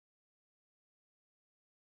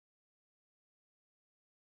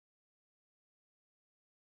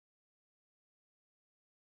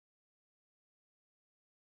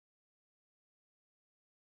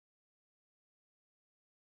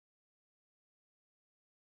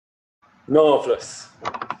Marvellous.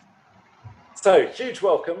 So, huge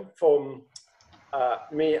welcome from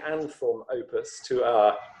me and from Opus to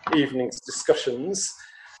our evening's discussions.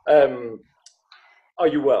 Are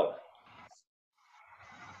you well?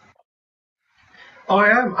 I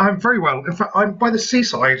am. I'm very well. In fact, I'm by the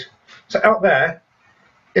seaside. So out there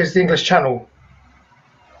is the English Channel.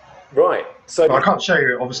 Right. So well, I can't show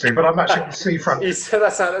you it, obviously, but I'm actually at the seafront. It's in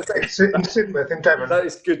Sidmouth in Devon. That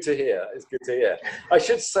is good to hear. It's good to hear. I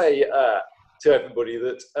should say to everybody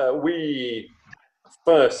that we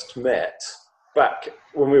first met back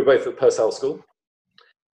when we were both at Purcell School,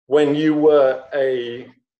 when you were a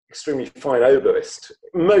extremely fine oboist,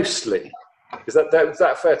 mostly. Is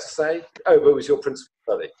that fair to say? Oboe was your principal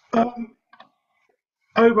study?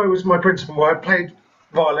 Oboe was my principal. I played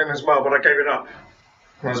violin as well, but I gave it up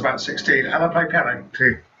when I was about 16, and I played piano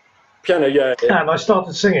too. Piano, yeah. And I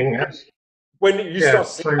started singing. When you started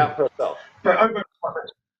singing at Purcell? But Oboe was my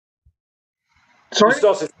principal. Sorry? You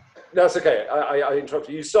started, that's okay, I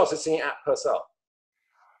interrupted you. You started singing at Purcell?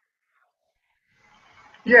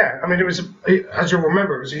 Yeah, I mean, it was, as you'll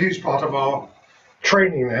remember, it was a huge part of our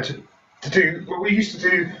training there to do, well, we used to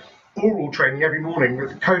do oral training every morning with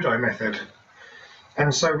the Kodai method.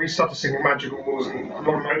 And so we started singing madrigals and a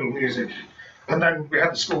lot of modal music. And then we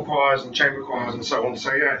had the school choirs and chamber choirs and so on.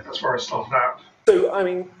 So yeah, that's where I started out. So, I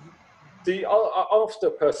mean,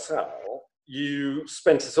 after Purcell, you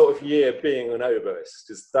spent a sort of year being an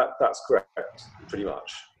oboist. That's correct, pretty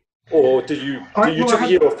much? Or did you took a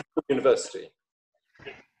year off from university?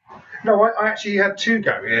 No, I actually had 2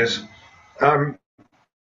 go years,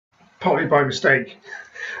 partly by mistake.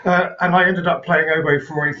 And I ended up playing oboe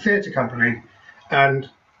for a theatre company and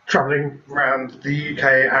travelling around the UK,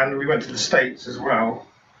 and we went to the States as well.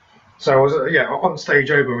 So I was, on-stage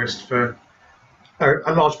oboist for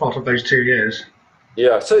a large part of those 2 years.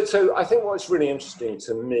 Yeah, so I think what's really interesting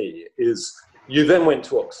to me is you then went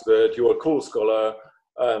to Oxford, you were a Call Scholar,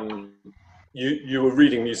 you were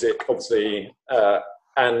reading music, obviously,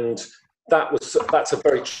 and that's a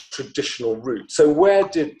very traditional route. So where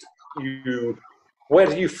did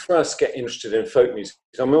you first get interested in folk music?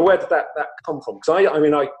 I mean, where did that come from? Because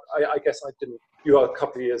I guess I didn't. You are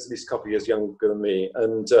at least a couple of years younger than me,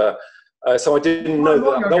 and so I didn't know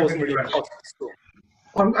that wasn't really part of the school.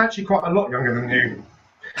 I'm actually quite a lot younger than you.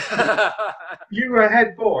 You were a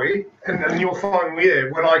head boy in your final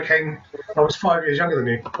year when I came. I was 5 years younger than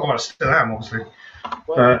you. Well, I still am, obviously.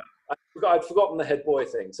 Well, I'd forgotten the head boy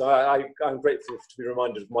thing, so I'm grateful to be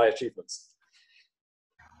reminded of my achievements.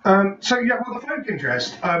 The folk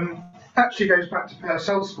interest actually goes back to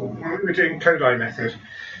Purcell School. When we were doing Kodai method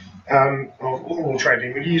of oral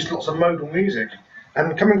training, we used lots of modal music.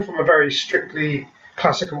 And coming from a very strictly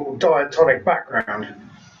classical diatonic background,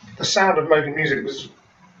 the sound of modal music was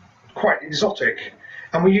quite exotic.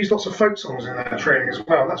 And we used lots of folk songs in that training as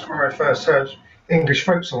well. That's where I first heard English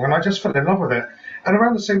folk song, and I just fell in love with it. And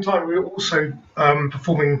around the same time, we were also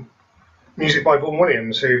performing music by Vaughan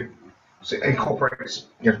Williams, who incorporates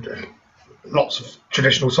lots of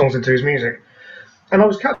traditional songs into his music. And I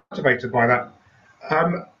was captivated by that.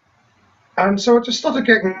 And so I just started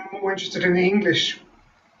getting more interested in the English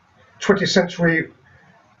 20th century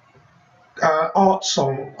art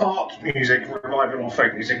music, revival or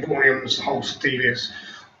folk music, Williams, Holst, Delius.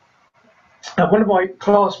 One of my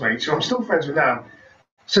classmates, who I'm still friends with now,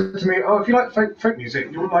 said to me, "Oh, if you like folk music,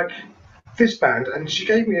 you'll like this band." And she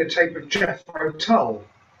gave me a tape of Jethro Tull,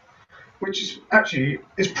 which is actually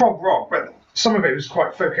prog rock, but some of it was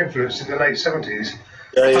quite folk influenced in the late 70s.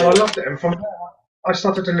 Yeah. And I loved it. And from there, I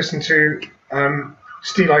started to listen to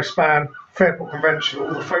Steel Span, Fairport Convention,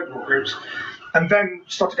 all the folk rock groups, and then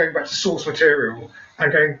started going back to source material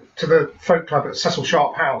and going to the folk club at Cecil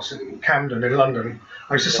Sharp House in Camden in London.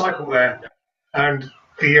 I used to cycle there, and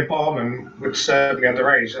the barman would serve me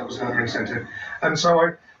underage. That was another incentive. And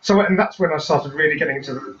and that's when I started really getting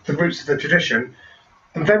into the roots of the tradition.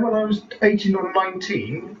 And then when I was 18 or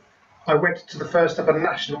 19, I went to the first ever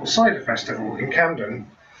National Cider Festival in Camden,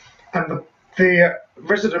 and the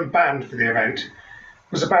resident band for the event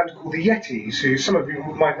was a band called the Yetis, who some of you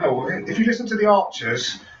might know. If you listen to the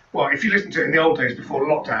Archers, well, if you listened to it in the old days before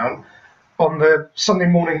lockdown, on the Sunday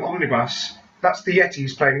morning omnibus, that's the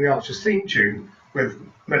Yetis playing the Archers theme tune with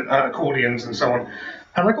accordions and so on.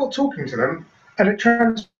 And I got talking to them, and it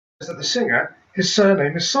transpires that the singer, his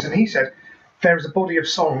surname is Sartin, and he said, there is a body of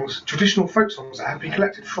songs, traditional folk songs, that have been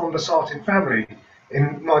collected from the Sartin family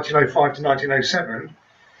in 1905 to 1907,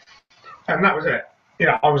 and that was it.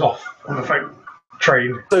 I was off on the folk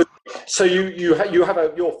train. So you have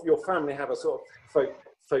your family have a sort of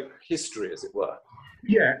folk history, as it were.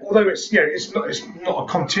 Yeah, although it's not a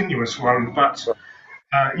continuous one, but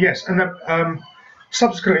Yes, and then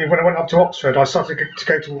subsequently, when I went up to Oxford, I started to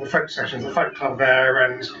go to all the folk sessions, the folk club there,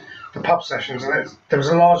 and the pub sessions. And there was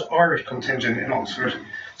a large Irish contingent in Oxford,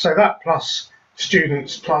 so that plus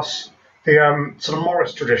students plus the sort of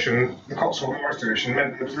Morris tradition, the Cotswold Morris tradition,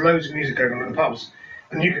 meant there was loads of music going on in the pubs,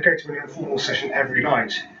 and you could go to an informal session every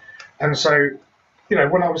night. And so, you know,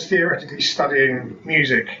 when I was theoretically studying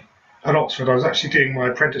music at Oxford, I was actually doing my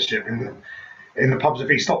apprenticeship in the pubs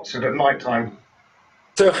of East Oxford at night time.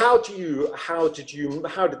 So how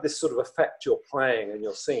did this sort of affect your playing and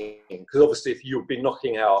your singing? Because obviously, if you've been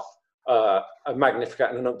knocking out a Magnificat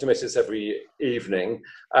and an Optimissus every evening,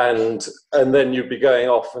 and then you'd be going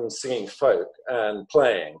off and singing folk and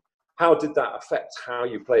playing, how did that affect how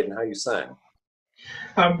you played and how you sang?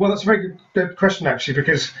 Well, that's a very good question, actually,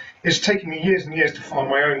 because it's taken me years and years to find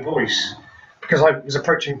my own voice, because I was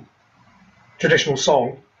approaching traditional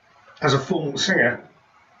song as a formal singer,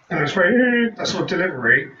 and it was very that sort of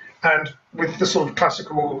delivery, and with the sort of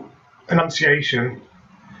classical enunciation.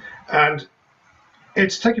 And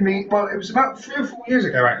it's taken me, well, it was about 3 or 4 years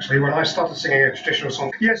ago, actually, when I started singing a traditional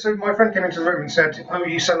song. Yeah, so my friend came into the room and said, "Oh,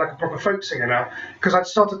 you sound like a proper folk singer now," because I'd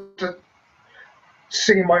started to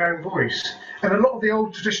sing in my own voice. And a lot of the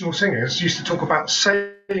old traditional singers used to talk about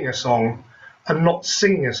saying a song and not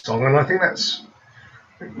singing a song, and I think that's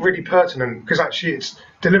really pertinent, because actually it's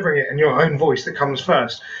delivering it in your own voice that comes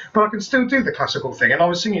first. But I can still do the classical thing, and I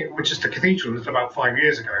was singing it with just a cathedral about 5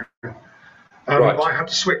 years ago. Right. I had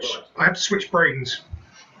to switch. I had to switch brains.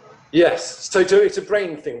 Yes. So it's a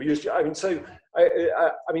brain thing.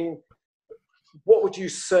 I mean, what would you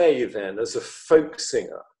say then as a folk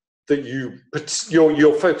singer that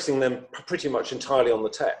you're focusing them pretty much entirely on the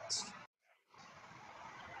text?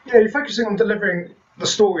 Yeah, you're focusing on delivering the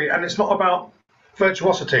story, and it's not about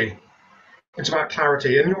virtuosity. It's about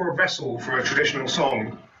clarity, and you're a vessel for a traditional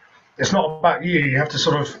song. It's not about you. You have to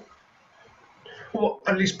sort of, or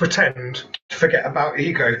at least pretend to forget about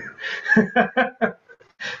ego.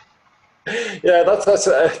 Yeah, that's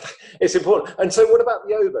it's important. And so, what about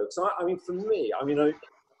the oboe? So, I mean, for me, I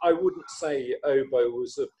wouldn't say oboe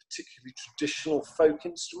was a particularly traditional folk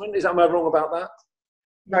instrument. Am I wrong about that?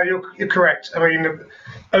 No, you're correct. I mean,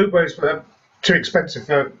 oboes were too expensive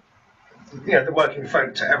for the working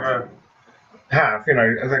folk to ever have.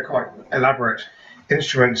 They're quite elaborate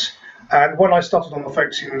instruments. And when I started on the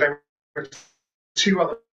folk scene, there were two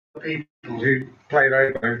other people who played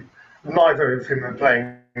oboe, neither of whom are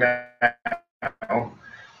playing now.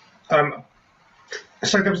 Um,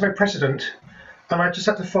 so there was no precedent, and I just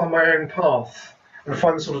had to find my own path and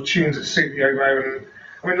find the sort of tunes that suit the oboe. And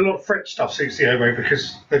I mean, a lot of French stuff suits the oboe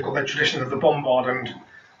because they've got their tradition of the bombard and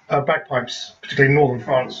bagpipes, particularly in northern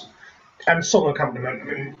France, and song accompaniment. I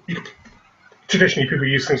mean, traditionally people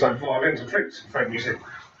use things like violins and flutes in folk music.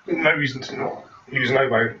 No reason to not use an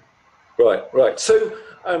oboe. Right. So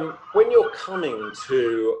when you're coming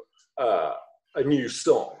to a new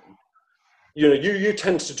song, you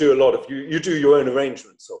tend to do a lot of you do your own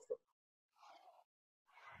arrangements of them.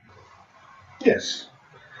 Yes.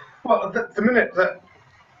 Well, the minute that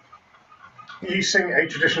you sing a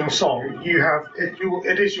traditional song, you have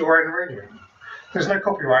it is your own arrangement. There's no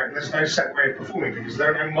copyright and there's no set way of performing things.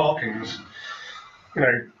 There are no markings,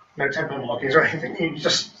 no tempo markings or anything. You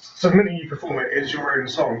just, the minute you perform it, it's your own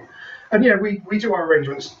song. And yeah, we do our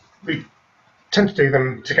arrangements. We tend to do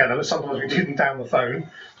them together, but sometimes we do them down the phone,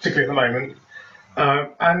 particularly at the moment.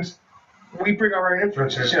 And we bring our own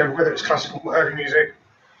influences, whether it's classical, early music,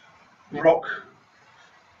 rock,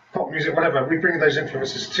 pop music, whatever. We bring those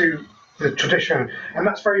influences to the tradition, and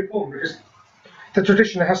that's very important because the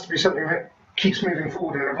tradition has to be something that keeps moving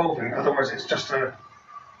forward and evolving. Otherwise, it's just a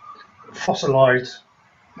fossilized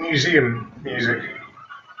museum music.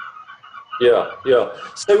 Yeah.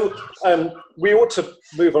 So we ought to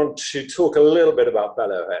move on to talk a little bit about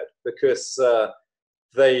Bellowhead, because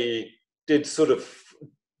they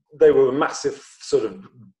were a massive sort of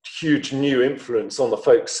huge new influence on the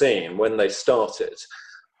folk scene when they started.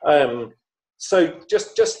 So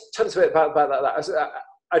just tell us a bit about that.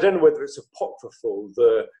 I don't know whether it's apocryphal,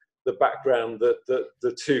 the background that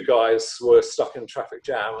the two guys were stuck in a traffic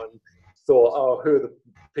jam and thought, oh, who are the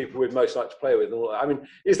people we'd most like to play with? And all that. I mean,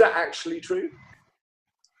 is that actually true?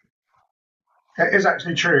 It is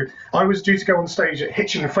actually true. I was due to go on stage at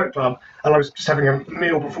Hitchin Folk Club, and I was just having a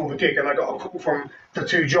meal before the gig, and I got a call from the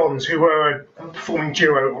two Johns, who were a performing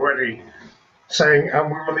duo already, saying,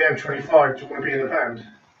 we're on the M25, do you want to be in the band?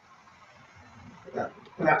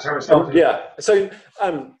 And that's how it started. Yeah. So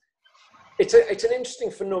it's an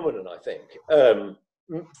interesting phenomenon, I think.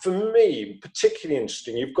 For me, particularly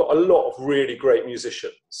interesting, you've got a lot of really great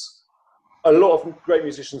musicians. A lot of great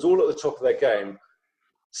musicians all at the top of their game,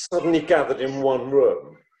 suddenly gathered in one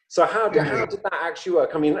room. So how did that actually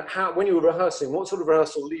work? I mean, when you were rehearsing, what sort of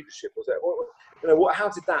rehearsal leadership was it? How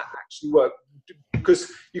did that actually work?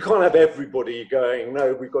 Because you can't have everybody going,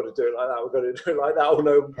 no, we've got to do it like that, we've got to do it like that, or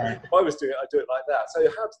no, if I was doing it, I'd do it like that. So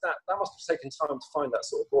how did that must have taken time to find that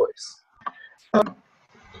sort of voice.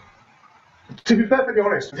 To be perfectly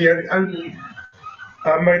honest, the only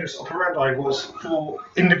modus operandi was for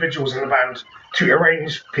individuals in the band to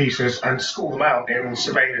arrange pieces and score them out in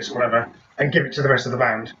Sibelius or whatever and give it to the rest of the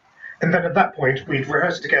band. And then at that point, we'd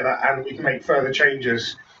rehearse it together and we'd make further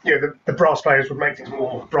changes. The brass players would make things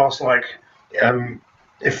more brass-like.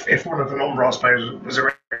 If one of the non-brass players was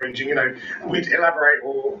arranging, we'd elaborate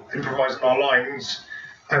or improvise on our lines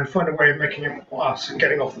and find a way of making it us and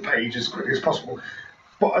getting off the page as quickly as possible.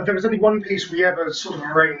 But there was only one piece we ever sort of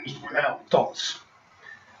arranged without dots,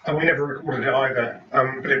 and we never recorded it either.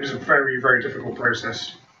 But it was a very, very difficult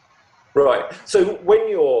process. Right. So when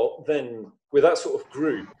you're then with that sort of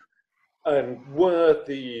group, were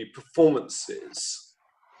the performances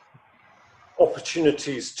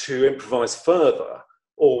opportunities to improvise further,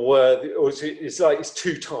 or is it like it's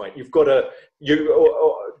too tight? You've got to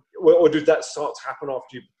or did that start to happen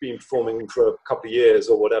after you've been performing for a couple of years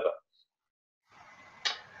or whatever?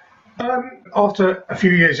 After a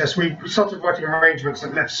few years, yes, we started writing arrangements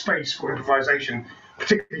that left space for improvisation,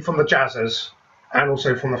 particularly from the jazzers and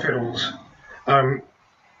also from the fiddles.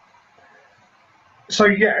 So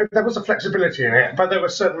yeah, there was a flexibility in it, but there were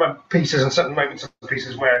certain pieces and certain moments of the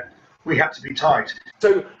pieces where we had to be tight.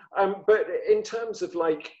 So, but in terms of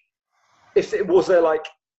like, was there like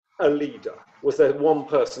a leader? Was there one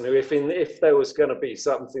person who, if there was going to be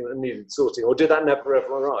something that needed sorting, or did that never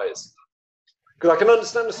ever arise? Because I can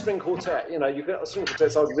understand a string quartet. You get a string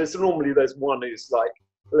quartet. So there's one who's like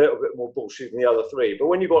a little bit more bullshit than the other three. But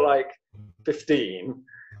when you've got like 15,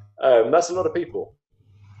 that's a lot of people.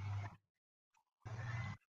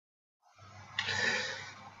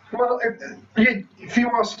 Well, if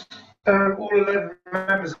you asked all 11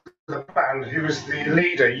 members of the band who was the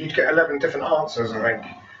leader, you'd get 11 different answers, I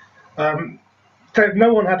think.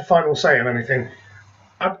 No one had final say on anything.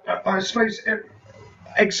 I suppose,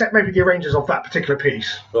 except maybe the arrangers of that particular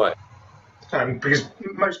piece. Right. Because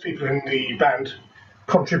most people in the band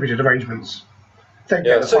contributed arrangements. They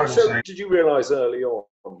get the final say. Did you realise early on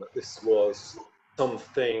that this was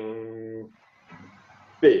something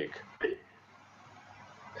big?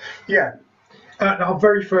 Yeah. Our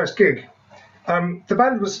very first gig, the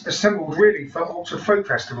band was assembled really for Oxford Folk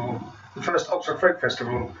Festival, the first Oxford Folk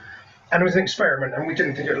Festival, and it was an experiment, and we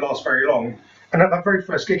didn't think it would last very long. And at that very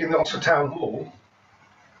first gig in the Oxford Town Hall,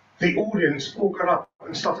 the audience all got up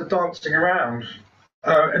and started dancing around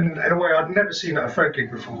in a way I'd never seen at a folk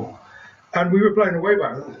gig before. And we were blown away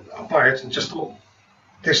by it and just thought,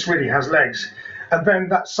 this really has legs. And then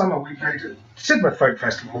that summer we played at Sidmouth Folk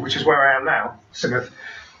Festival, which is where I am now, Sidmouth,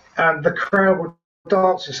 and the crowd were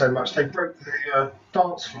dancing so much they broke the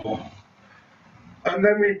dance floor. And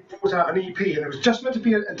then we brought out an EP, and it was just meant to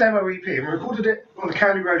be a demo EP, and we recorded it on the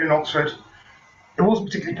County Road in Oxford. It wasn't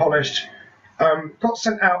particularly polished. Got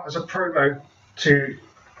sent out as a promo to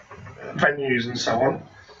venues and so on.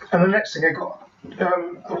 And the next thing, it got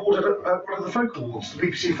awarded at one of the folk awards, the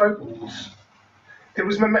BBC Folk Awards. It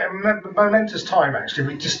was a momentous time, actually.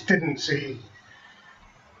 We just didn't see...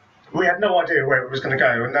 We had no idea where it was going to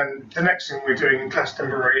go. And then the next thing we were doing in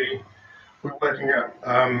Glastonbury, we were working at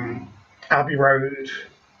Abbey Road.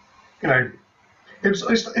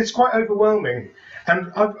 It's quite overwhelming.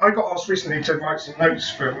 And I got asked recently to write some notes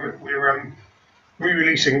for... We were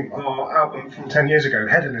re-releasing our album from 10 years ago,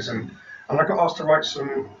 Hedonism. And I got asked to write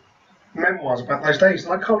some memoirs about those days.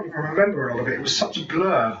 And I can't even remember a lot of it. It was such a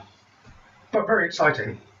blur. But very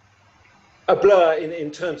exciting. A blur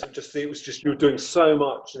in terms of just, it was just, you were doing so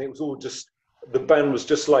much and it was all just, the band was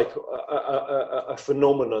just like a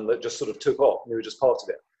phenomenon that just sort of took off and you were just part of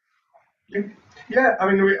it. Yeah,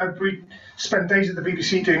 I mean, we spent days at the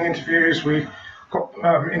BBC doing interviews. We got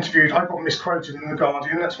interviewed, I got misquoted in The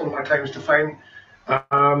Guardian, that's one of my claims to fame.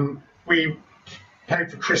 We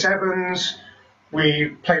played for Chris Evans,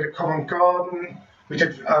 we played at Covent Garden, we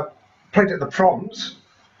played at the Proms.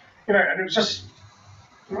 And it was just,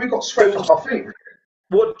 we got swept off our feet.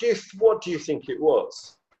 What do you think it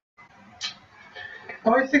was?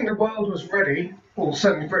 I think the world was ready, or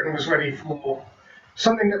certainly Britain was ready for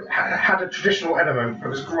something that had a traditional element. It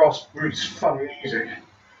was grassroots fun music.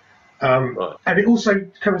 Right. And it also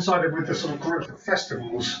coincided with the sort of growth of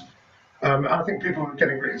festivals. I think people were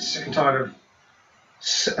getting really sick and tired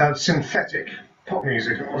of synthetic pop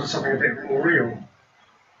music and wanted something a bit more real.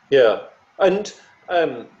 Yeah, and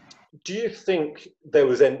do you think there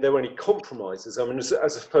were any compromises? I mean, as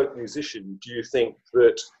a folk musician, do you think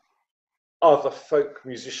that other folk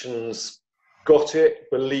musicians got it,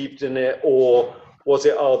 believed in it, or was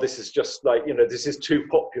it, oh, this is just like, this is too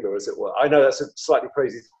popular, as it were? I know that's a slightly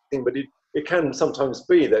crazy thing, but it can sometimes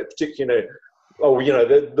be that, particularly,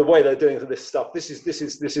 the way they're doing this stuff, this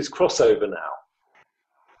is crossover now.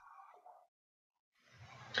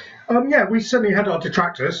 Yeah, we certainly had our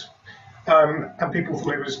detractors, and people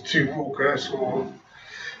thought it was too raucous or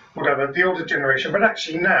whatever, the older generation. But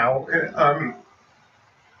actually now,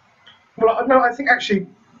 no, I think actually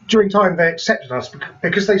during time they accepted us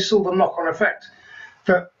because they saw the knock-on effect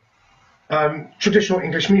that traditional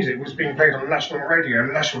English music was being played on national radio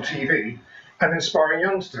and national TV and inspiring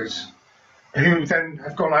youngsters who then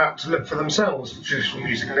have gone out to look for themselves for traditional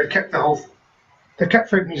music, and they've kept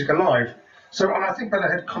folk music alive. So, and I think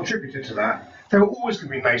Bellowhead contributed to that. There were always going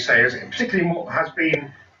to be naysayers, particularly in what has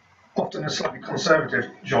been often a slightly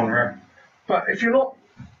conservative genre. But if you're not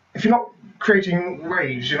creating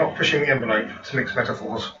waves, you're not pushing the envelope, to mix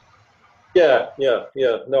metaphors. Yeah.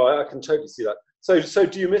 No, I can totally see that. So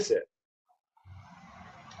do you miss it?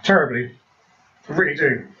 Terribly, I really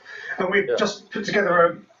do. And we've just put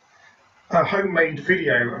together a homemade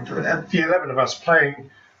video of the 11 of us playing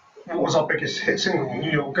what was our biggest hit single,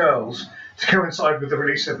 New York Girls, to coincide with the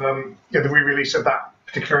release of the re-release of that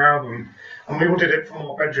particular album. And we all did it from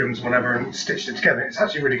our bedrooms, whenever, and stitched it together. It's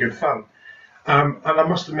actually really good fun. And I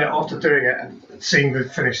must admit, after doing it and seeing the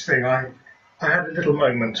finished thing, I had a little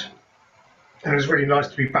moment. And it was really nice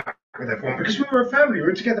to be back with everyone, because we were a family. We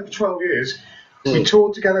were together for 12 years. We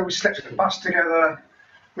toured together, we slept in the bus together.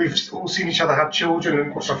 We've all seen each other have children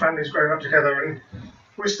and watched our families growing up together. And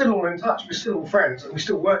we're still all in touch. We're still all friends, and we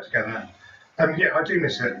still work together. And yeah, I do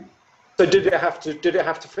miss it. So did it have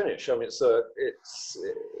to finish? I mean,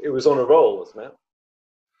 it was on a roll, wasn't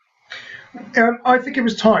it? I think it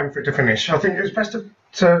was time for it to finish. I think it was best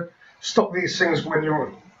to stop these things when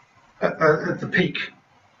you're at the peak,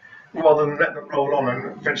 rather than let them roll on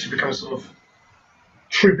and eventually become a sort of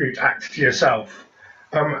tribute act to yourself.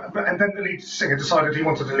 And then the lead singer decided he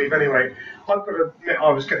wanted to leave anyway. I've got to admit,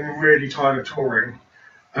 I was getting really tired of touring.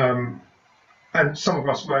 And some of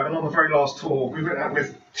us were. And on the very last tour, we went out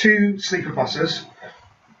with 2 sleeper buses,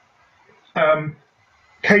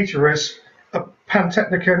 caterers, a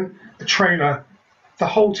pantechnicon, a trailer. The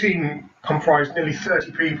whole team comprised nearly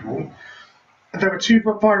 30 people. And there were 2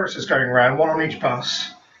 viruses going around, one on each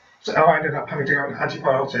bus. So I ended up having to go on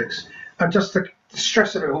antibiotics. And just the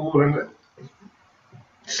stress of it all, and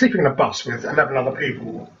sleeping in a bus with 11 other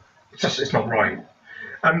people, it's not right.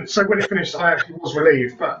 And so when it finished, I actually was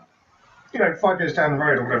relieved. But 5 years down the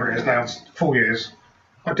road, or whatever it is now, it's 4 years,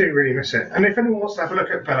 I do really miss it. And if anyone wants to have a look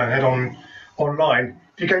at Bellowhead online,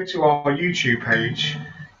 if you go to our YouTube page,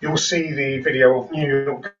 you'll see the video of New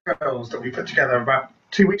York Girls that we put together about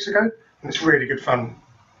 2 weeks ago, and it's really good fun.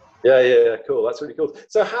 Yeah, cool. That's really cool.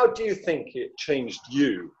 So how do you think it changed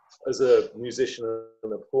you as a musician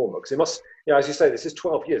and a performer? Because it must, as you say, this is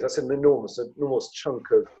 12 years. That's an enormous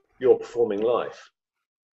chunk of your performing life.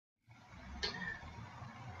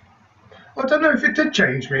 I don't know if it did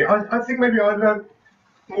change me. I think maybe I learned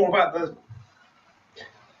more about the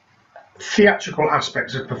theatrical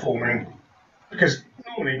aspects of performing, because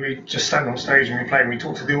normally we just stand on stage and we play and we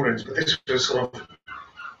talk to the audience, but this was sort of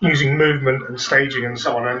using movement and staging and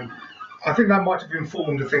so on, and I think that might have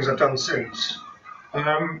informed the things I've done since.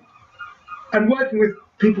 And working with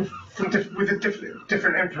people with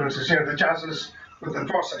different influences, the jazzers, with the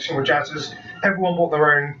brass section with jazzers, everyone brought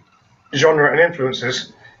their own genre and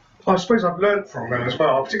influences. I suppose I've learned from them as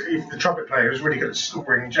well, particularly the trumpet player who's really good at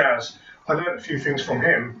scoring jazz. I learned a few things from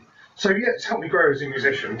him. So yeah, it's helped me grow as a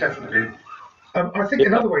musician, definitely. I think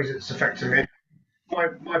in other ways it's affected me.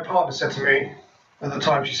 My partner said to me at the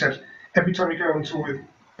time, she said, every time you go on tour with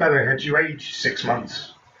Bellowhead, you age 6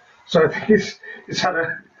 months. So I think it's had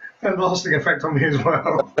a lasting effect on me as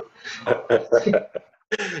well.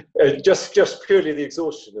 just purely the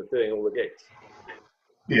exhaustion of doing all the gigs.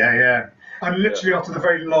 Yeah. And literally after the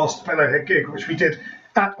very last Bellowhead gig, which we did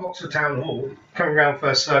at Oxford Town Hall, coming round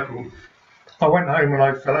first circle, I went home and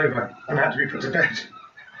I fell over and had to be put to bed.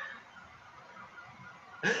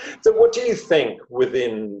 So what do you think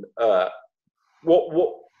within,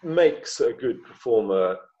 what makes a good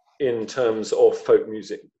performer in terms of folk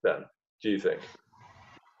music then, do you think?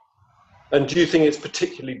 And do you think it's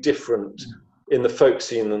particularly different in the folk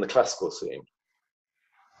scene than the classical scene?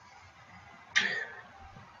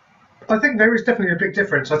 I think there is definitely a big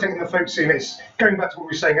difference. I think in the folk scene, it's going back to what we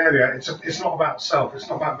were saying earlier, it's not about self, it's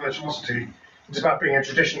not about virtuosity, it's about being a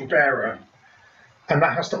tradition bearer. and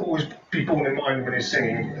that has to always be borne in mind when you're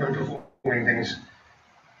singing and performing things.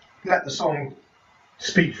 Let the song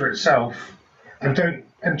speak for itself, and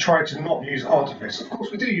try to not use artifice. Of course,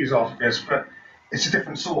 we do use artifice, but it's a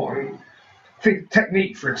different sort. And I think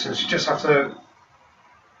technique, for instance, you just have to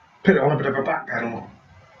put it on a bit of a back pedal.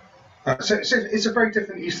 So it's a very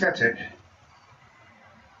different aesthetic.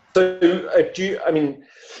 So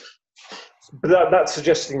that's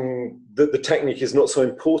suggesting that the technique is not so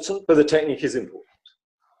important, but the technique is important.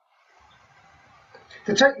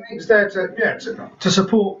 The technique's there to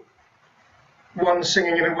support one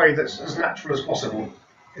singing in a way that's as natural as possible,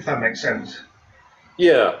 if that makes sense.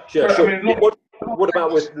 Yeah, but, sure. I mean, what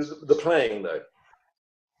about with the playing, though?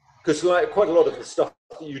 Because like quite a lot of the stuff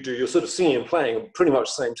that you do, you're sort of singing and playing at pretty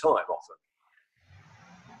much the same time often.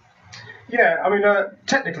 Yeah, I mean,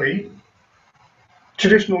 technically,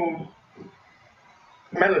 traditional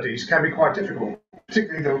melodies can be quite difficult,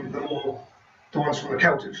 particularly the ones from the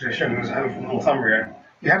Celtic traditions and from Northumbria.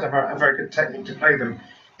 You have to have a very good technique to play them.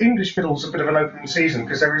 English fiddle's a bit of an open season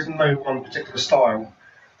because there is no one particular style.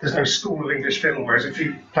 There's no school of English fiddle, whereas if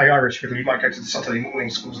you play Irish fiddle, you might go to the Saturday morning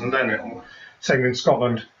schools and learn it, or same in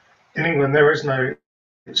Scotland. In England, there is no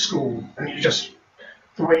school, and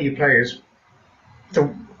the way you play is,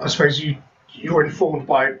 I suppose you're informed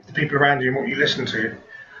by the people around you and what you listen to.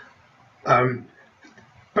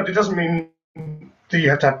 But it doesn't mean that you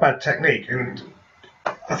have to have bad technique, and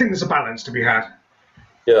I think there's a balance to be had.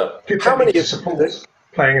 Yeah. Good How many support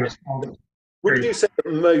playing in a style? Would you say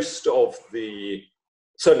that most of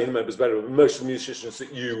certainly the members, but most of the musicians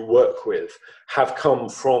that you work with have come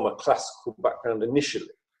from a classical background initially?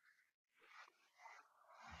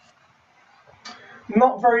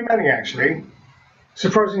 Not very many, actually.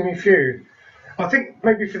 Surprisingly few. I think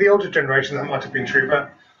maybe for the older generation that might have been true,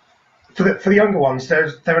 but for the younger ones, there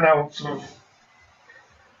are now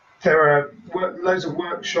loads of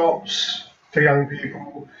workshops for young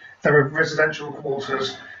people. There are residential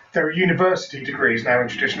quarters. There are university degrees now in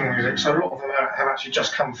traditional music, so a lot of them have actually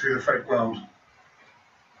just come through the folk world.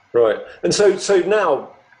 Right, and so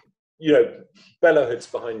now, Bellowhead's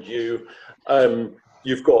behind you.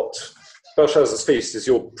 You've got Belshazzar's Feast is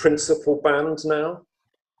your principal band now.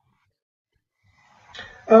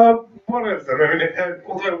 One of them. I mean,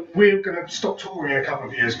 although we're going to stop touring in a couple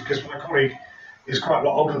of years because my colleague is quite a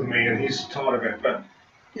lot older than me and he's tired of it. But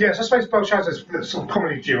yes, I suppose Belshazzar's sort of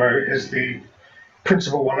comedy duo is the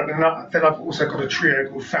principal one, and then I've also got a trio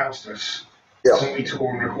called Faustus. Yeah. And we tour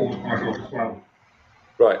and record quite a lot as well.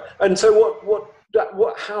 Right. And so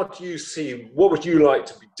how do you see, what would you like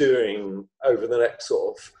to be doing over the next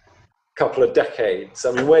sort of couple of decades?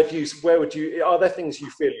 I mean, are there things you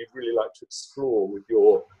feel you'd really like to explore with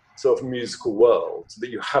your sort of musical world that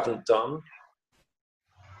you haven't done?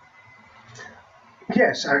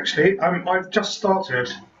 Yes, actually. I've just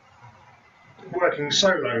started working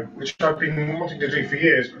solo, which I've been wanting to do for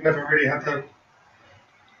years, but never really had the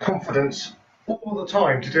confidence all the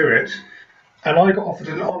time to do it. And I got offered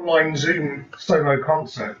an online Zoom solo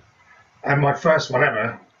concert, and my first one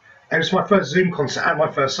ever. And it's my first Zoom concert and my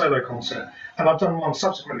first solo concert. And I've done one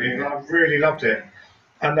subsequently, and I've really loved it.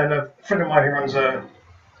 And then a friend of mine who runs a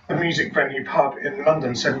music venue pub in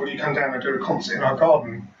London said, "Will you come down and do a concert in our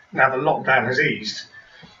garden now the lockdown has eased?"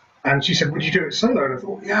 And she said, "Would you do it solo?" And I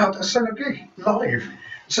thought, yeah, a solo gig, live.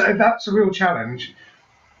 So that's a real challenge.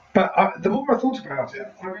 But the more I thought about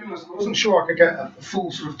it, I realised I wasn't sure I could get a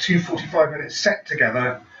full sort of 2 45-minute set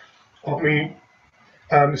together of me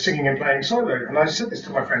singing and playing solo. And I said this to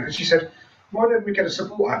my friend, and she said, "Why don't we get a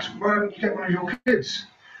support act? Why don't you get one of your kids?"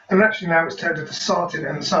 And actually now it's turned into Sartin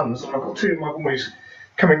and Sons, and I've got 2 of my boys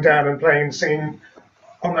coming down and playing and singing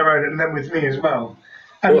on their own, and then with me as well.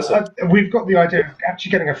 And awesome. We've got the idea of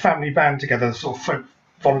actually getting a family band together, sort of folk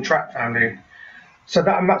Von Trapp family. So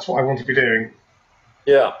that's what I want to be doing.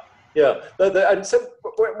 Yeah. And so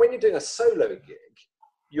when you're doing a solo gig,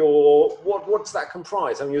 what does that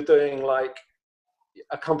comprise? I mean, you're doing like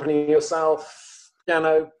accompanying yourself,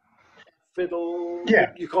 piano, fiddle.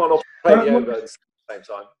 Yeah. You can't often play the oboe at the same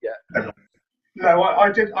time. Yeah. No,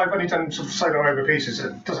 I've only done sort of solo over pieces.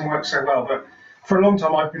 It doesn't work so well, but for a long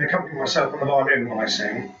time I've been accompanying myself on the violin when I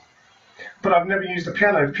sing. But I've never used the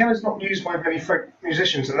piano. The piano's not used by many folk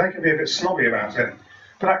musicians, and they can be a bit snobby about it.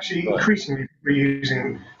 But actually, increasingly, we're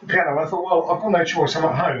using the piano. I thought, well, I've got no choice. I'm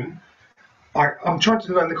at home. I'm trying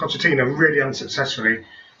to learn the concertina really unsuccessfully.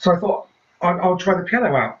 So I thought, I'll try the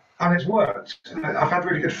piano out. And it's worked. And I've had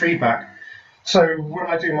really good feedback. So when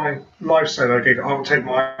I do my live solo gig, I'll take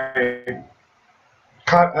my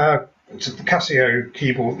Casio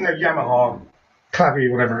keyboard, Yamaha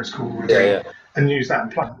clavi, whatever it's called, and use that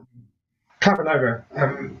and play Clavinova.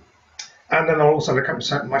 And then I'll also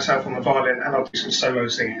accompany myself on the violin, and I'll do some solo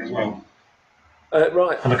singing as well.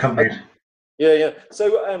 Right. Unaccompanied. Yeah.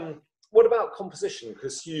 So, what about composition?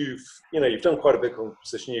 Because you've done quite a big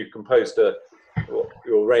composition. You composed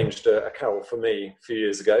you arranged a carol for me a few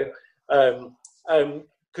years ago.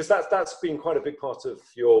 Because that's been quite a big part of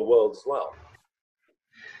your world as well.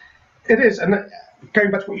 It is, and going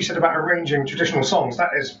back to what you said about arranging traditional songs,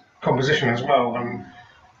 that is composition as well.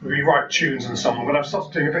 We write tunes and so on, but I've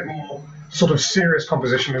started doing a bit more sort of serious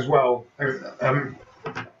composition as well. Akin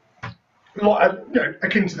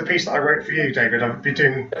to the piece that I wrote for you, David, I've been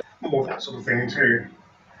doing more of that sort of thing too,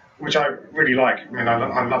 which I really like. I mean,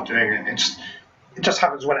 I love doing it. It just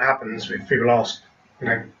happens when it happens. If people ask,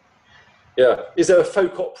 Yeah. Is there a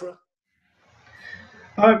folk opera?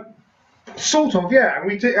 Sort of, yeah. And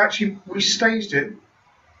we staged it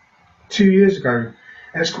 2 years ago,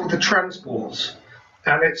 and it's called The Transports.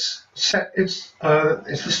 And it's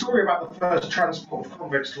the story about the first transport of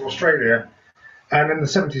convicts to Australia. And in the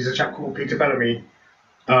 70s, a chap called Peter Bellamy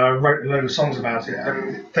wrote a load of songs about it,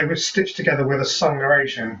 and they were stitched together with a sung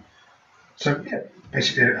narration. So yeah,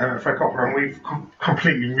 basically a folk opera, and we've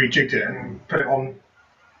completely rejigged it and put it on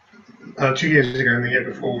 2 years ago and the year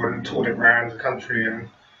before, and toured it around the country and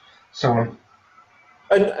so on.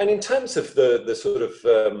 And in terms of the sort of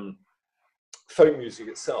folk music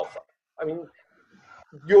itself, I mean,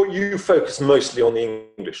 you focus mostly on the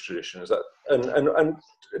English tradition, is that? And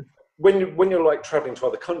when you're like traveling to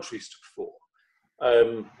other countries to perform,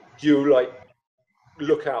 do you like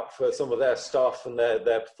look out for some of their stuff and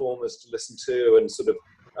their performers to listen to, and sort of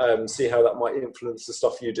see how that might influence the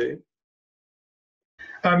stuff you do?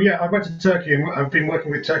 Yeah, I went to Turkey and I've been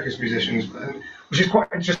working with Turkish musicians, which is quite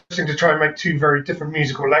interesting to try and make two very different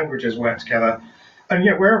musical languages work together. And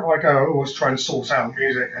yeah, wherever I go, I always try and source out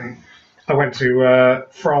music. And I went to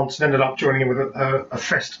France and ended up joining in with a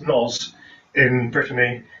Fest Noz in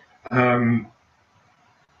Brittany. Yeah,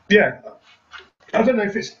 I don't know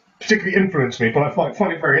if it's particularly influenced me, but I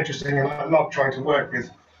find it very interesting, and I love trying to work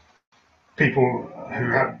with people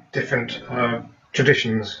who have different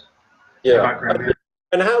traditions. Yeah. Background.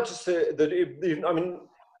 And how does the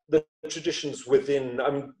traditions within,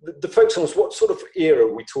 the folk songs, what sort of era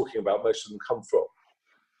are we talking about most of them come from?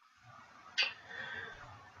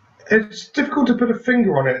 It's difficult to put a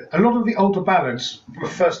finger on it. A lot of the older ballads were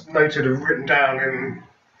first noted and written down in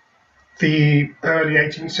the early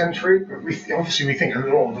 18th century. We think a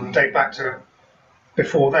lot of them date back to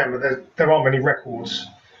before then, but there aren't many records.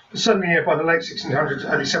 But certainly by the late 1600s,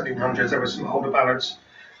 early 1700s, there were some older ballads.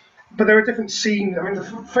 But there are different scenes. I mean, the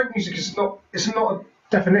folk music is not a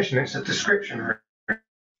definition; it's a description,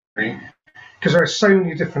 really, because there are so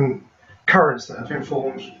many different currents that have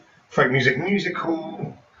informed folk music.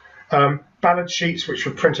 Musical ballad sheets, which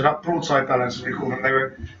were printed up, broadside ballads, as we call them. They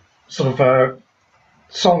were sort of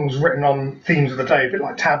songs written on themes of the day, a bit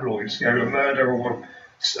like tabloids, a murder or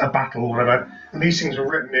a battle or whatever. And these things were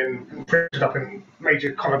written and printed up in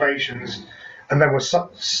major conurbations, and then were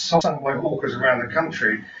sung by hawkers around the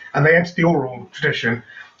country. And they entered the oral tradition,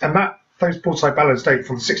 and those broadside ballads date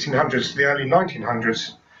from the 1600s to the early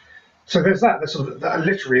 1900s. So there's there's sort of that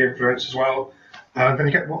literary influence as well. Then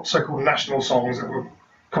you get what so-called national songs that were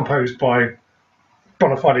composed by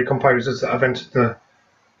bona fide composers that have entered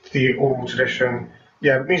the oral tradition.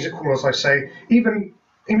 Yeah, musical, as I say, even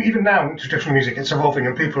now in traditional music, it's evolving,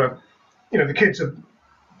 and people are, the kids are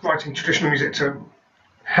writing traditional music to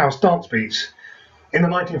house dance beats. In the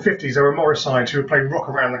 1950s, there were Morrisides who would play rock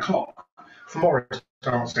around the clock for Morris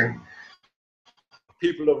dancing.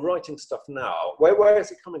 People are writing stuff now. Where is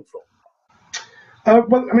it coming from?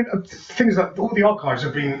 Well, I mean, things like all the archives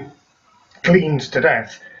have been cleaned to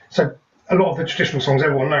death, so a lot of the traditional songs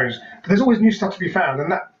everyone knows. But there's always new stuff to be found, and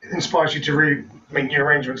that inspires you to make new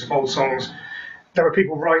arrangements of old songs. There are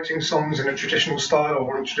people writing songs in a traditional style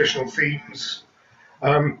or on traditional themes.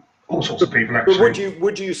 All sorts of people, actually. But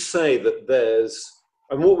would you say that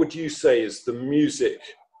and what would you say is the music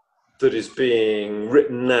that is being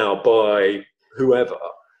written now by whoever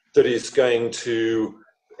that is going to,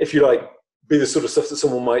 if you like, be the sort of stuff that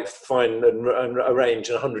someone might find and arrange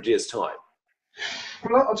in 100 years' time?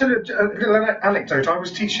 Well, I'll tell you a little anecdote. I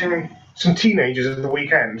was teaching some teenagers at the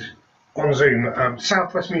weekend on Zoom,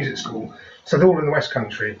 Southwest Music School, so they're all in the West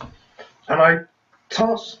Country, and I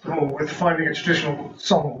tasked them all with finding a traditional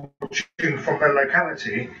song or tune from their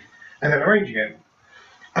locality and then arranging it.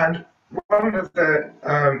 And one of the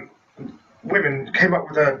women came up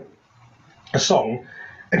with a song,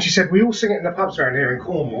 and she said, we all sing it in the pubs around here in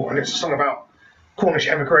Cornwall, and it's a song about Cornish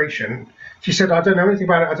emigration. She said, I don't know anything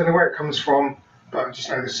about it, I don't know where it comes from, but I just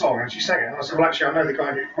know this song. And she sang it, and I said, well, actually, I know the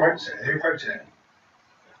guy who wrote it.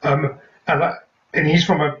 and he's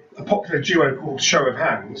from a popular duo called Show of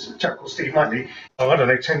Hands, a chap called Steve Knightley. Oh, I don't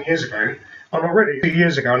know, 10 years ago. And already 2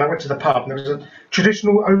 years ago, and I went to the pub, and there was a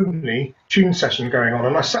traditional only tune session going on,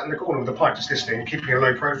 and I sat in the corner with a pipe just listening, keeping a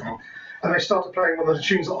low profile. And they started playing one of the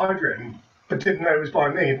tunes that I'd written, but didn't know it was by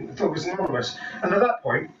me, and thought it was anonymous. And at that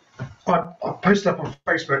point, I posted up on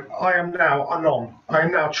Facebook, I am now anon. I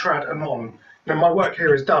am now trad anon. Now my work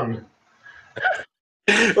here is done.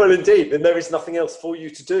 Well, indeed, and there is nothing else for you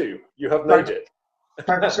to do. You have made it.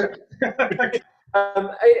 That's it.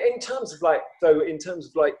 In terms of like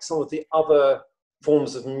some of the other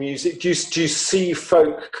forms of music, do you see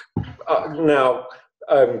folk now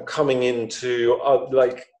coming into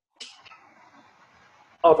like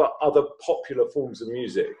other popular forms of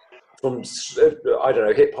music from I don't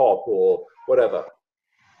know, hip hop or whatever?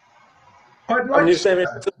 I'd like is there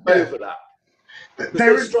overlap?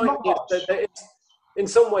 There is not much. In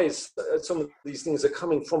some ways, some of these things are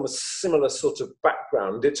coming from a similar sort of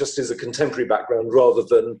background. It just is a contemporary background rather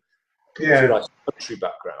than, if you like, a country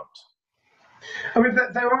background. I mean,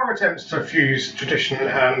 there are attempts to fuse tradition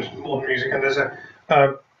and modern music, and there's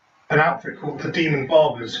an outfit called the Demon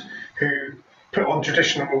Barbers who put on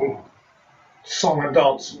traditional song and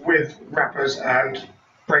dance with rappers and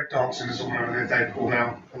breakdancers, or whatever they're called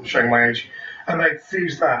now. I'm showing my age. And they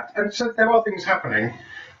fuse that. And so there are things happening.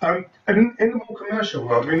 And in the more commercial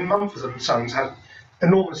world, I mean, Mumford and Sons had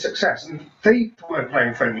enormous success, and they weren't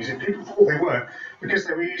playing folk music. People thought they were because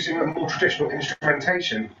they were using a more traditional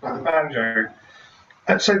instrumentation, like the banjo.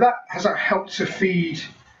 And so that has helped to feed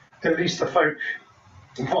at least the folk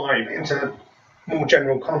vibe into the more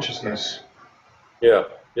general consciousness. Yeah,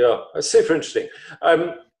 it's super interesting.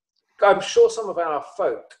 I'm sure some of our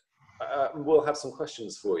folk will have some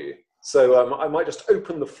questions for you. So I might just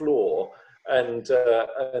open the floor and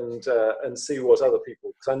see what other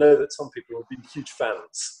people, because I know that some people have been huge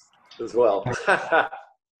fans as well.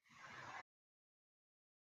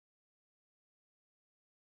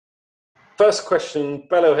 First question,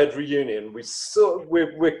 Bellowhead reunion. We're sort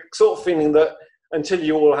of feeling that until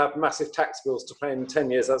you all have massive tax bills to pay in 10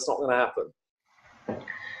 years, that's not going to happen.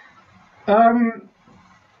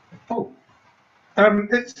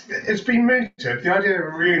 It's been mooted. The idea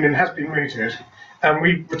of a reunion has been mooted, and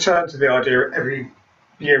we return to the idea every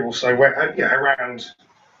year or so, around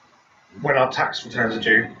when our tax returns are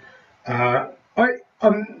due.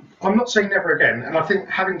 I'm not saying never again, and I think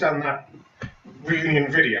having done that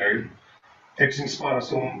reunion video, it's inspired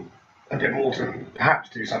us all a bit more to perhaps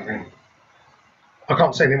do something. I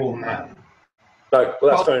can't say any more than that. No,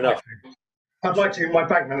 well, that's fair enough. I'd like to. My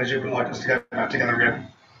bank manager would like us to get back together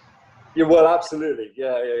again. Yeah, well, absolutely.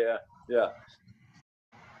 Yeah.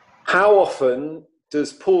 How often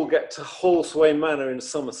does Paul get to Halsway Manor in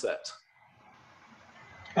Somerset?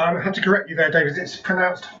 I had to correct you there, David. It's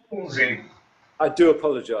pronounced Halsey. I do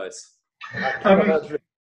apologise.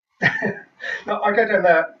 No, I go down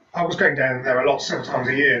there. I was going down there several times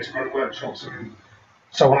a year to run workshops and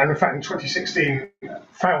so on. And in fact, in 2016,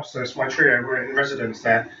 Faustus, my trio, were in residence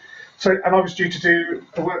there. So, and I was due to do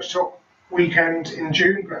a workshop weekend in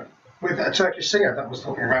June with a Turkish singer that I was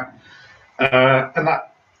talking about, and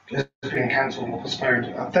that has been cancelled or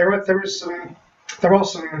postponed. There are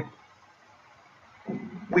some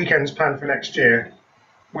weekends planned for next year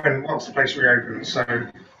once the place reopens. So,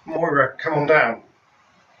 Moira, come on down.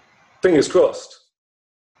 Fingers crossed.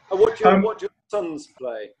 What do your sons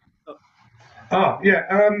play?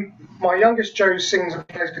 My youngest Joe sings and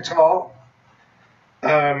plays guitar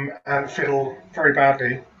and fiddle very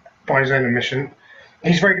badly by his own admission.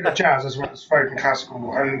 He's very good at jazz as well as folk and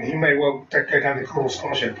classical, and he may well go down the choral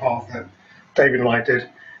scholarship path that David and I did.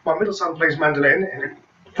 My middle son plays mandolin in a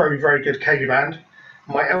very, very good K band.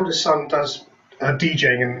 My eldest son does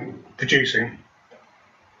DJing and producing.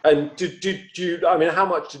 And I mean, how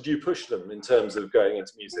much did you push them in terms of going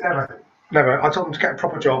into music? Never. I told them to get a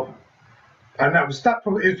proper job, and that is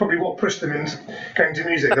probably what pushed them into going to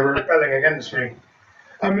music. They were rebelling against me.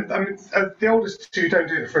 The oldest two don't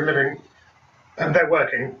do it for a living, and they're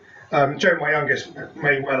working. Joe, my youngest,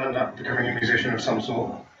 may well end up becoming a musician of some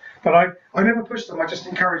sort. But I never pushed them. I just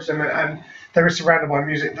encouraged them, and they were surrounded by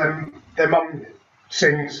music. Their mum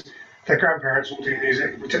sings. Their grandparents all do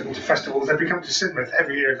music. We took them to festivals. They become to Sidmouth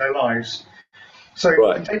every year of their lives. So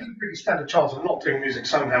They didn't really stand a chance of not doing music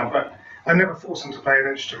somehow. But I never forced them to play an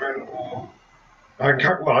instrument, or I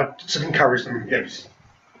just encouraged them. Yes.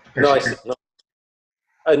 Nice.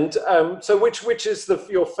 And so, which is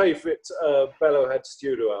your favourite Bellowhead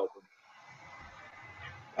studio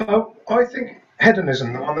album? I think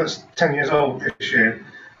Hedonism, the one that's 10 years old this year,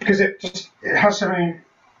 because it has so many.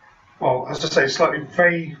 Well, as I say, slightly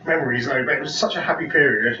vague memories though, but it was such a happy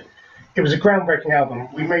period. It was a groundbreaking album.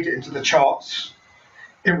 We made it into the charts.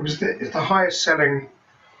 It's the highest selling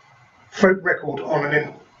folk record on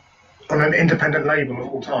an independent label of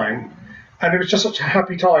all time, and it was just such a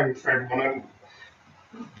happy time for everyone. And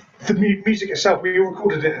the music itself, we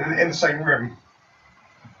recorded it in the same room.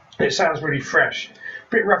 It sounds really fresh, a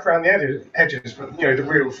bit rough around the edges, but you know, the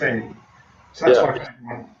real thing. So that's my favourite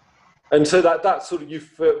one. And so that sort of, you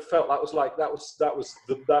felt that was like, that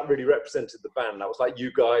really represented the band. That was like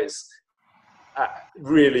you guys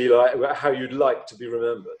really like how you'd like to be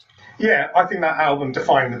remembered. Yeah, I think that album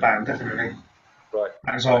defined the band, definitely. Right.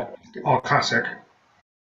 That was our classic.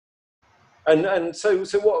 And so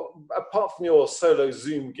what, apart from your solo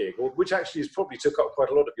Zoom gig, which actually has probably took up quite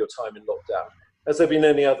a lot of your time in lockdown, has there been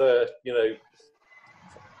any other, you know,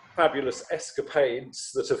 fabulous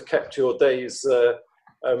escapades that have kept your days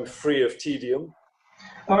free of tedium?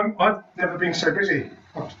 I've never been so busy.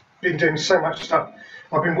 I've been doing so much stuff.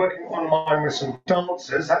 I've been working online with some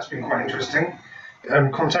dancers. That's been quite interesting.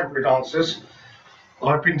 Contemporary dancers.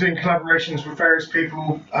 I've been doing collaborations with various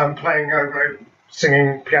people, playing over,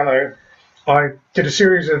 singing piano. I did a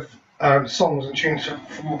series of songs and tunes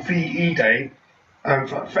for VE Day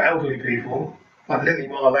for elderly people, like Lily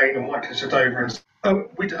Marlene and Wycliffe Sedover.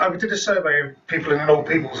 We did a survey of people in an old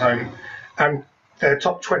people's home and their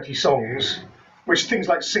top 20 songs, which things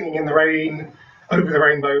like Singing in the Rain, Over the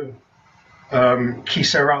Rainbow, Qui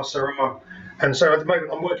Sera Sera. And so at the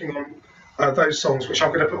moment I'm working on those songs, which I'm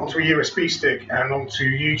going to put onto a USB stick and onto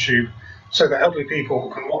YouTube so that elderly people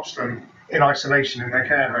can watch them in isolation in their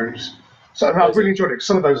care homes. So I've really enjoyed it.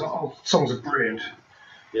 Some of those old songs are brilliant.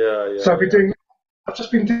 Yeah. So I've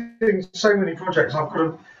just been doing so many projects. I'm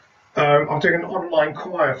doing an online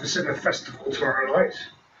choir for Sidmouth Festival tomorrow night.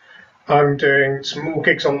 I'm doing some more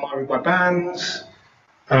gigs online with my bands.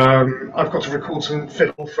 I've got to record some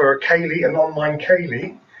fiddle for an online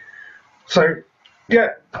Kaylee. So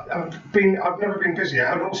yeah, I've never been busier,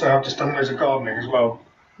 and also I've just done loads of gardening as well.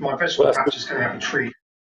 My vegetable patch is going to have a tree.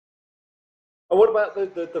 And what about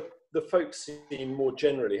the folk scene more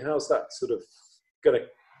generally? How's that sort of going to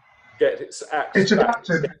get its act?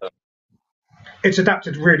 It's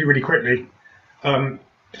adapted really, really quickly.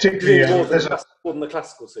 Particularly more than the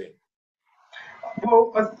classical scene.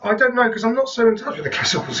 Well, I don't know because I'm not so in touch with the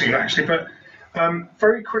classical scene actually. But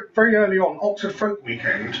very early on, Oxford Folk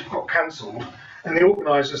Weekend got cancelled, and the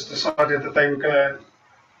organisers decided that they were going to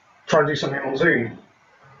try and do something on Zoom.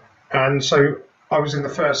 And so I was in the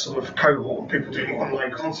first sort of cohort of people doing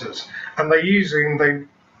online concerts, and they really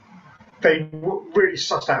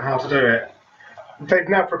sussed out how to do it. They've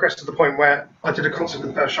now progressed to the point where I did a concert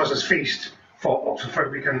with Bellowhead's Feast for Oxford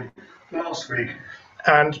Folk Weekend last week,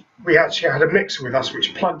 and we actually had a mixer with us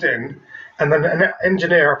which plugged in, and then an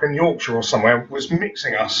engineer up in Yorkshire or somewhere was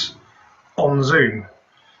mixing us on Zoom.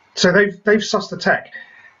 So they've sussed the tech,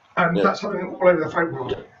 and that's happening all over the folk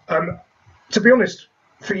world. To be honest,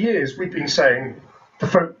 for years we've been saying the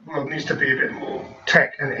folk world needs to be a bit more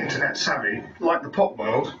tech and internet savvy, like the pop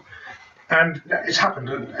world, and it's happened.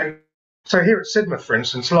 And so here at Sidmouth, for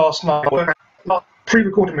instance, last night,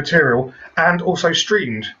 pre-recorded material and also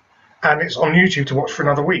streamed, and it's on YouTube to watch for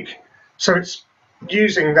another week. So it's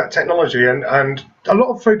using that technology, and a lot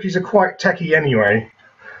of folkies are quite techie anyway.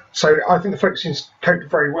 So I think the folk scene's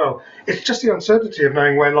coped very well. It's just the uncertainty of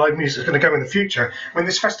knowing where live music is going to go in the future. I mean,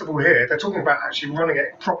 this festival here, they're talking about actually running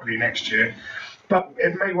it properly next year, but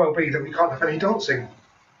it may well be that we can't have any dancing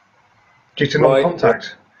due to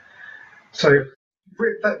non-contact. So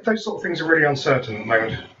those sort of things are really uncertain at the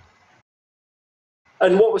moment.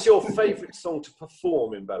 And what was your favourite song to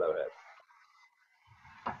perform in Bellowhead?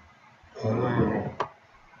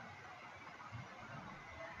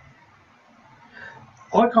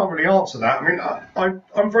 I can't really answer that. I mean,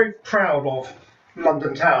 I'm very proud of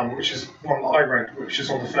London Town, which is one that I wrote, which is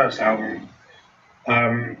on the first album.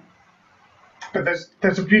 But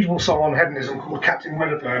there's a beautiful song on Hedonism called Captain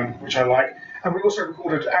Wedderburn, which I like. And we also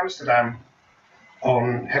recorded Amsterdam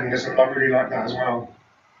on Hedonism, and I really like that as well.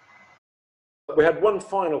 We had one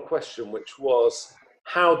final question, which was,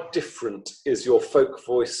 how different is your folk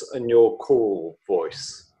voice and your choral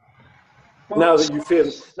voice? Well, now that you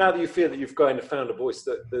feel that you've kind of found a voice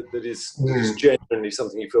that is genuinely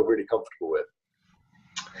something you feel really comfortable with.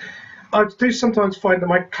 I do sometimes find that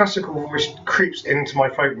my classical voice creeps into my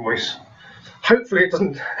folk voice. Hopefully it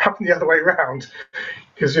doesn't happen the other way around,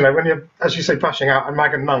 because you know, when you're, as you say, bashing out a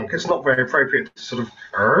mag and monk, it's not very appropriate to sort of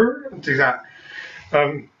do that.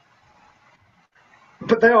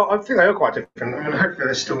 But I think they are quite different. I mean, hopefully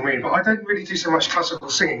they're still me, but I don't really do so much classical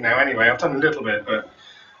singing now anyway. I've done a little bit, but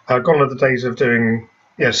gone are the days of doing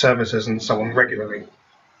services and so on regularly.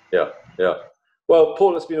 Yeah. Well,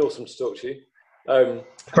 Paul, it's been awesome to talk to you.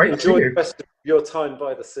 Great to see Enjoy you. the rest of your time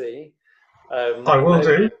by the sea. I will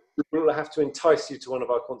do. We'll have to entice you to one of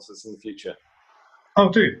our concerts in the future. I'll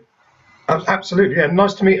do. Absolutely. Yeah.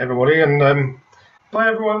 Nice to meet everybody. And bye,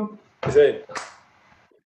 everyone. See you soon.